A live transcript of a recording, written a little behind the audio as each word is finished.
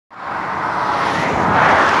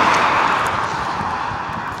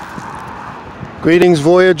Greetings,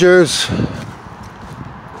 voyagers.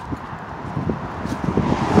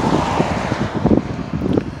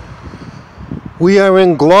 We are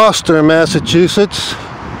in Gloucester, Massachusetts.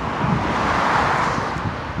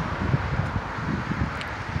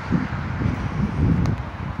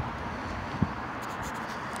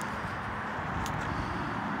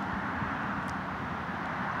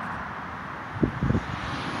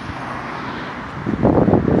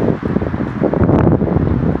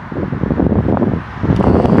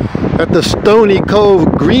 At the Stony Cove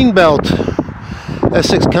Greenbelt,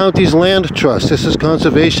 Essex County's Land Trust. This is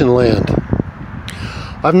conservation land.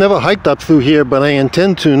 I've never hiked up through here, but I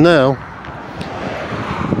intend to now.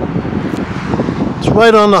 It's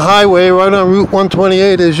right on the highway, right on Route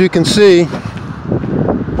 128, as you can see.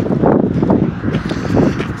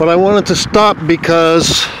 But I wanted to stop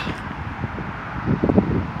because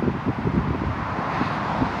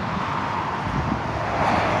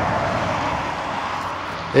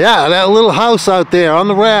yeah, that little house out there on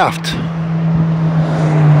the raft.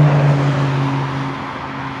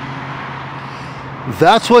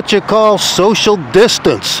 That's what you call social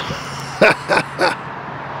distance.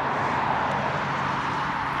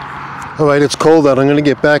 All right, it's cold out. I'm going to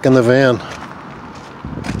get back in the van.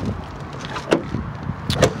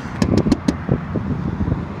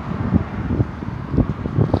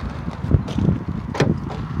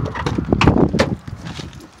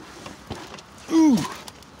 Ooh.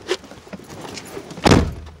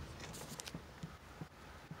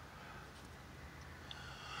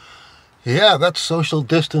 Yeah, that's social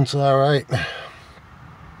distance, all right.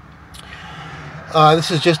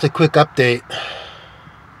 This is just a quick update.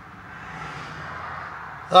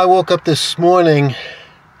 I woke up this morning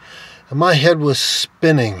and my head was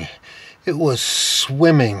spinning. It was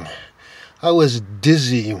swimming. I was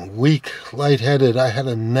dizzy, weak, lightheaded. I had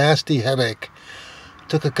a nasty headache.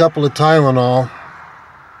 Took a couple of Tylenol.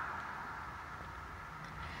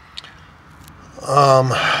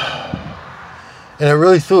 And it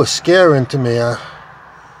really threw a scare into me.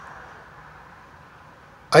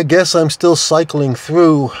 I guess I'm still cycling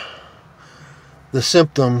through the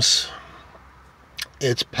symptoms.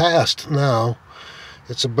 It's past now.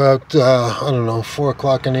 It's about, I don't know, 4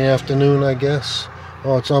 o'clock in the afternoon, I guess.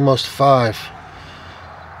 Oh, it's almost 5.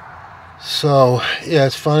 So, yeah,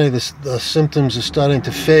 it's funny. The symptoms are starting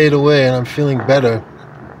to fade away and I'm feeling better.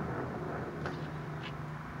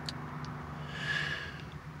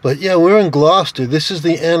 But yeah, we're in Gloucester. This is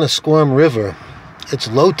the Anasquam River. It's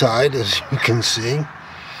low tide, as you can see.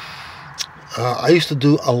 I used to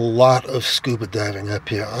do a lot of scuba diving up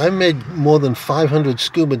here. I made more than 500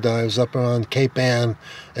 scuba dives up around Cape Ann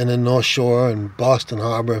and the North Shore and Boston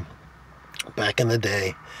Harbor back in the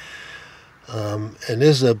day. And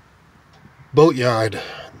there's a boatyard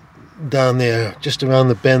down there, just around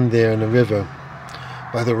the bend there in the river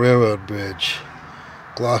by the railroad bridge.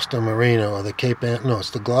 Gloucester Marina, or the Cape Ann, no, it's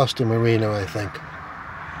the Gloucester Marina, I think.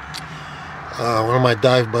 One of my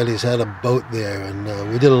dive buddies had a boat there, and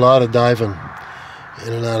we did a lot of diving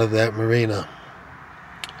in and out of that marina.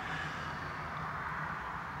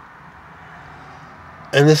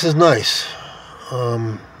 And this is nice.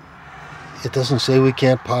 It doesn't say we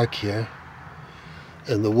can't park here,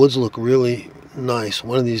 and the woods look really nice.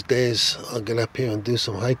 One of these days, I'll get up here and do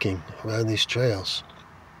some hiking around these trails.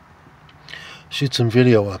 Shoot some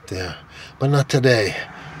video up there, but not today.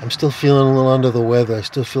 I'm still feeling a little under the weather. I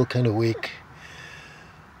still feel kind of weak.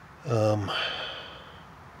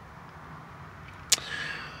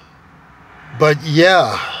 But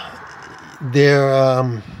yeah, there's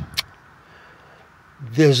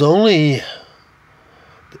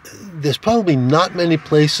probably not many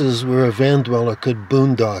places where a van dweller could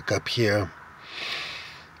boondock up here.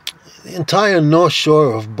 The entire North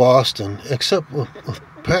Shore of Boston, except with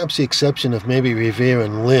perhaps the exception of maybe Revere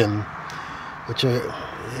and Lynn, which are,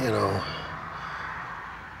 you know,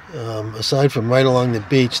 aside from right along the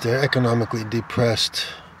beach, they're economically depressed,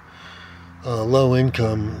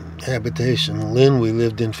 low-income habitation. Lynn we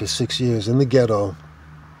lived in for 6 years in the ghetto.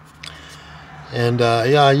 And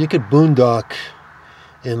yeah, you could boondock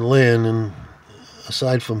in Lynn, and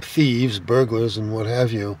aside from thieves, burglars, and what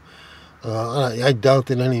have you, I doubt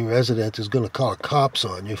that any resident is going to call cops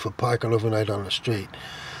on you for parking overnight on the street.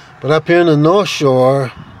 But up here in the North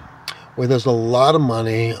Shore, where there's a lot of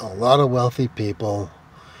money, a lot of wealthy people.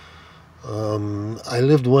 I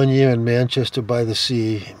lived 1 year in Manchester by the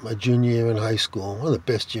Sea, my junior year in high school, one of the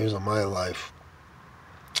best years of my life.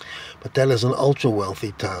 But that is an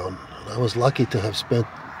ultra-wealthy town. I was lucky to have spent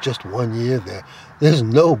just 1 year there. There's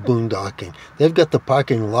no boondocking. They've got the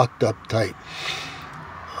parking locked up tight.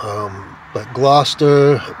 But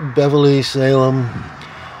Gloucester, Beverly, Salem,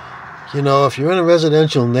 You know, if you're in a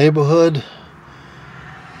residential neighborhood,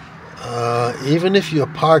 even if you're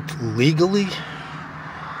parked legally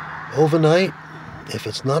overnight, if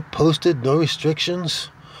it's not posted, no restrictions,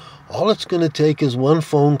 all it's going to take is one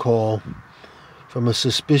phone call from a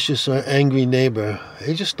suspicious or angry neighbor.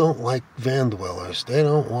 They just don't like van dwellers. They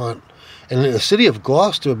don't want... And the city of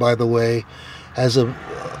Gloucester, by the way, has a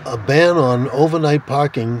ban on overnight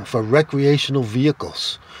parking for recreational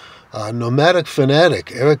vehicles. Nomadic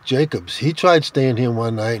fanatic Eric Jacobs, he tried staying here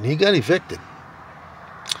one night and he got evicted.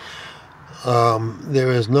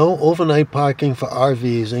 There is no overnight parking for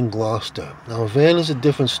RVs in Gloucester. Now, a van is a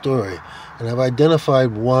different story, and I've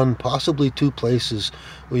identified one, possibly two places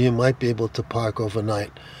where you might be able to park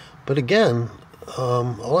overnight. But again,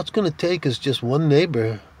 all it's going to take is just one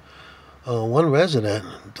neighbor, one resident,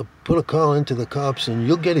 to put a call into the cops, and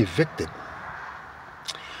you'll get evicted.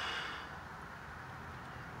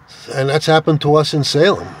 And that's happened to us in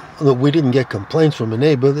Salem. We didn't get complaints from a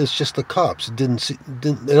neighbor. It's just the cops they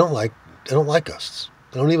don't like us.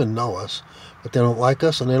 They don't even know us, but they don't like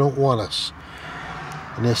us and they don't want us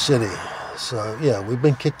in their city. So yeah, we've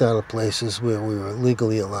been kicked out of places where we were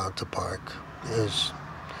legally allowed to park. As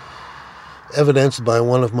evidenced by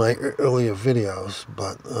one of my earlier videos.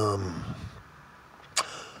 But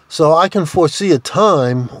so I can foresee a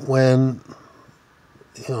time when,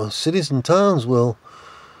 you know, cities and towns will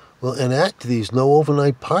enact these no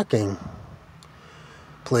overnight parking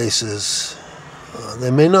places.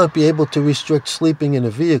 They may not be able to restrict sleeping in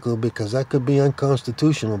a vehicle because that could be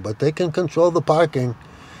unconstitutional, but they can control the parking.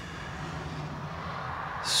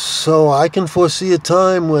 So I can foresee a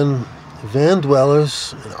time when van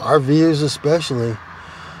dwellers, and RVers especially,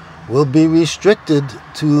 will be restricted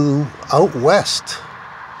to out west,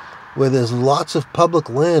 where there's lots of public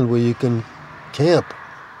land where you can camp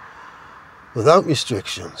without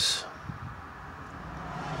restrictions.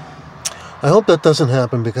 I hope that doesn't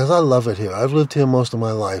happen because I love it here. I've lived here most of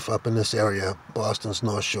my life, up in this area, Boston's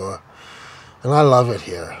North Shore, and I love it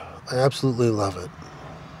here. I absolutely love it.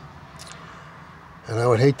 And I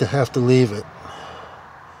would hate to have to leave it,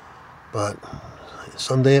 but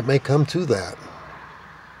someday it may come to that.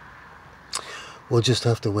 We'll just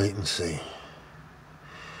have to wait and see.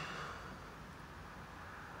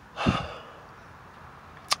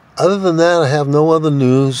 Other than that, I have no other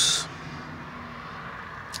news.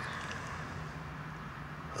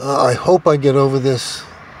 I hope I get over this.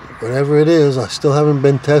 Whatever it is, I still haven't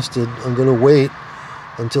been tested. I'm going to wait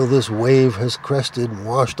until this wave has crested and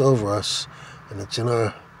washed over us, and it's in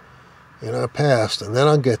our past, and then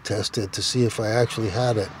I'll get tested to see if I actually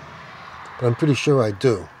had it. But I'm pretty sure I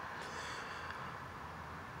do.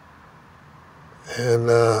 And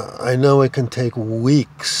I know it can take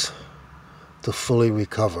weeks to fully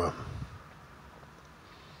recover.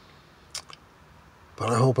 But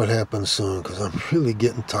I hope it happens soon, because I'm really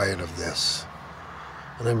getting tired of this.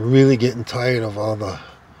 And I'm really getting tired of all the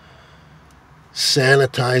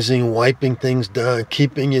sanitizing, wiping things down,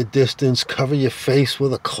 keeping your distance, cover your face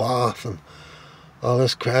with a cloth, and all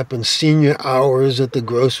this crap, and senior hours at the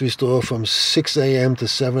grocery store from 6 a.m. to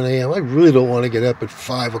 7 a.m. I really don't want to get up at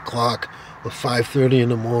 5 o'clock or 5:30 in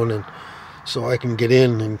the morning so I can get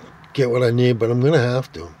in and get what I need, but I'm going to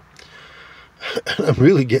have to. And I'm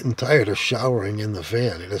really getting tired of showering in the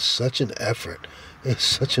van. It is such an effort. It's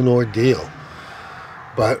such an ordeal.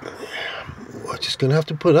 But we're just going to have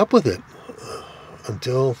to put up with it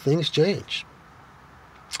until things change.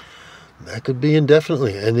 That could be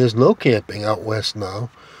indefinitely. And there's no camping out west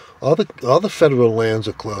now. All the federal lands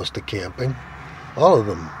are closed to camping. All of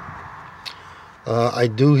them. I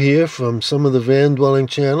do hear from some of the van dwelling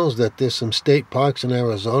channels that there's some state parks in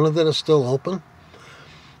Arizona that are still open.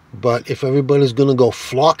 But if everybody's going to go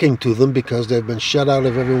flocking to them because they've been shut out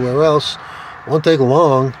of everywhere else, it won't take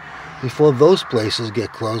long before those places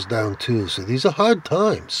get closed down too. So these are hard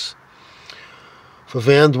times for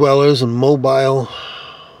van dwellers and mobile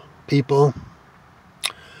people.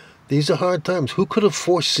 These are hard times. Who could have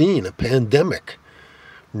foreseen a pandemic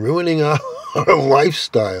ruining our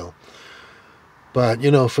lifestyle? But,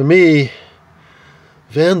 you know, for me,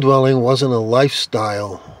 van dwelling wasn't a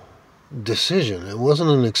lifestyle decision. It wasn't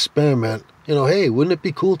an experiment. You know, hey, wouldn't it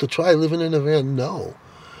be cool to try living in a van? No.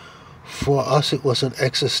 For us, it was an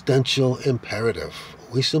existential imperative.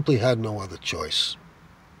 We simply had no other choice.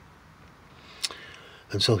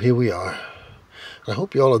 And so here we are. I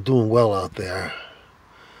hope you all are doing well out there.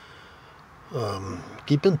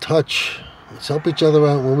 Keep in touch. Let's help each other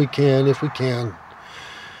out when we can, if we can.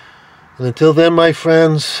 And until then, my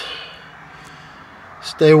friends,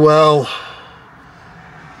 stay well.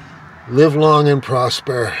 Live long and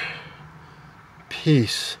prosper.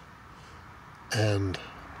 Peace and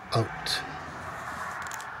out.